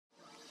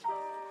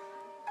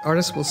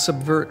Artists will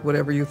subvert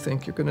whatever you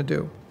think you're going to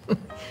do.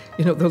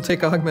 You know, they'll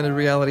take augmented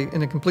reality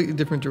in a completely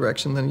different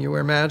direction than you were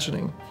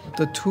imagining.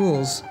 The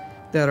tools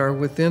that are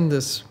within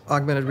this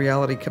augmented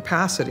reality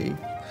capacity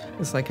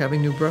is like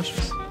having new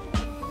brushes.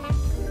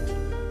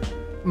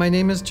 My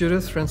name is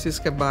Judith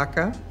Francisca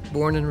Baca,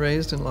 born and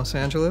raised in Los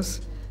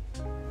Angeles.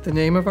 The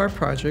name of our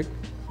project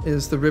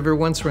is The River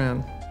Once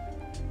Ran.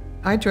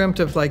 I dreamt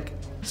of like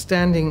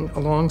standing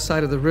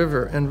alongside of the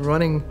river and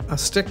running a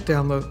stick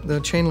down the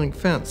chain link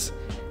fence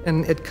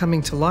and it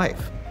coming to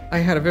life. I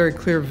had a very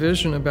clear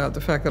vision about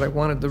the fact that I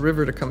wanted the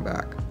river to come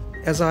back.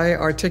 As I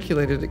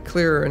articulated it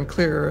clearer and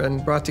clearer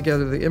and brought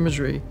together the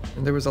imagery,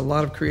 and there was a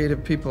lot of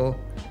creative people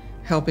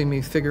helping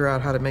me figure out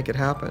how to make it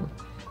happen.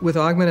 With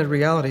augmented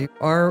reality,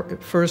 our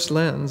first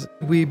lens,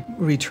 we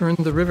return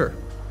the river.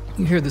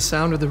 You hear the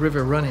sound of the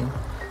river running,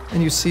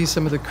 and you see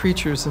some of the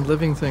creatures and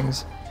living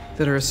things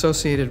that are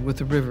associated with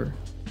the river.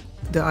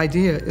 The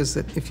idea is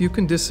that if you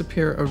can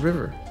disappear a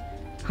river,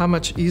 how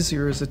much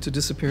easier is it to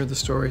disappear the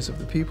stories of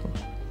the people?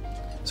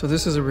 So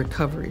this is a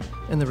recovery,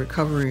 and the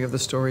recovery of the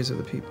stories of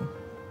the people.